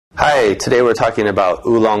Hi, today we're talking about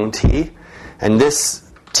oolong tea, and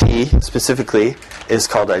this tea specifically is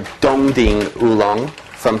called a Dong Ding Oolong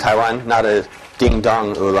from Taiwan, not a Ding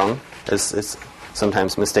Dong Oolong, as it's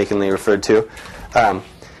sometimes mistakenly referred to.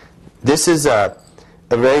 This is a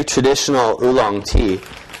very traditional oolong tea,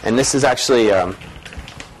 and this is actually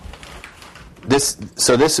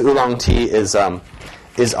this oolong tea is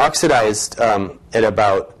oxidized at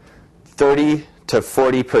about 30 to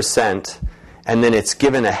 40%, and then it's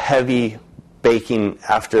given a heavy baking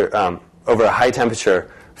after over a high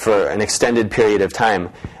temperature for an extended period of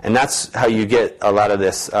time, and that's how you get a lot of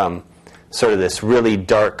this sort of this really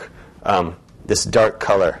dark this dark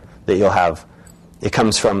color that you'll have. It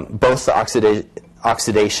comes from both the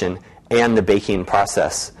oxidation and the baking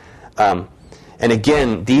process. And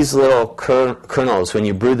again, these little kernels, when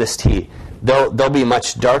you brew this tea, they'll be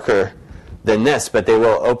much darker than this, but they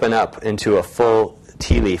will open up into a full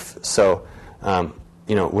tea leaf. So,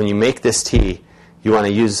 when you make this tea, you want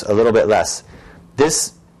to use a little bit less.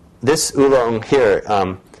 This oolong here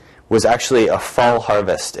was actually a fall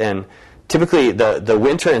harvest, and typically the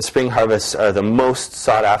winter and spring harvests are the most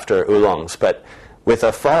sought after oolongs, but with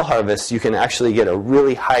a fall harvest, you can actually get a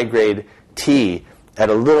really high grade tea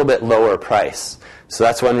at a little bit lower price. So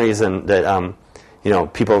that's one reason that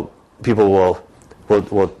people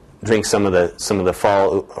will drink some of the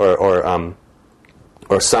fall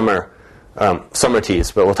or summer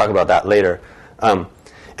teas, but we'll talk about that later.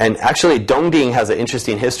 And actually, Dongding has an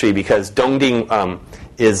interesting history because Dongding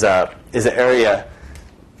is an area.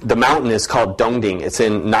 The mountain is called Dongding. It's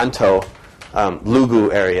in Nantou,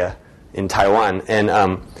 Lugu area in Taiwan, and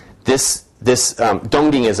this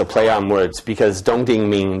Dongding is a play on words because Dongding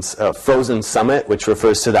means frozen summit, which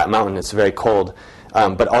refers to that mountain. It's very cold,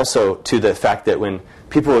 but also to the fact that when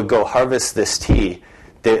people would go harvest this tea,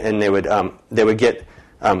 they would get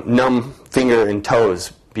numb finger and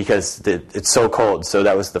toes because it's so cold. So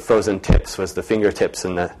that was the frozen tips, was the fingertips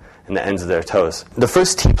and the ends of their toes. The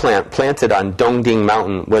first tea plant planted on Dongding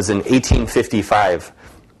Mountain was in 1855,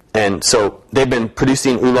 and so they've been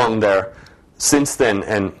producing oolong there since then.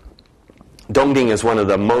 And Dongding is one of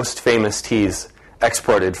the most famous teas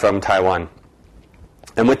exported from Taiwan.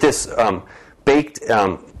 And with this baked,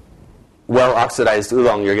 well-oxidized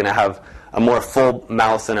oolong, you're going to have a more full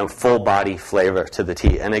mouth and a full body flavor to the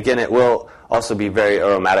tea. And again, it will also be very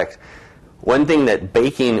aromatic. One thing that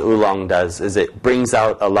baking oolong does is it brings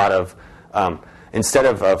out a lot of, instead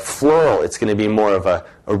of a floral, it's going to be more of a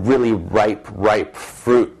really ripe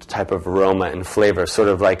fruit type of aroma and flavor, sort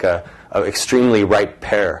of like a extremely ripe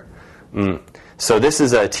pear. So this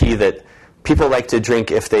is a tea that people like to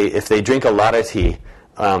drink if they drink a lot of tea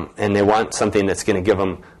and they want something that's going to give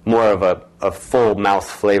them more of a full mouth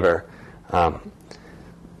flavor.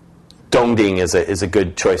 Dongding is a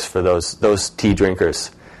good choice for those tea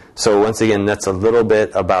drinkers. So once again, that's a little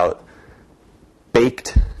bit about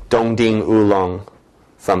baked Dongding oolong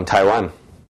from Taiwan.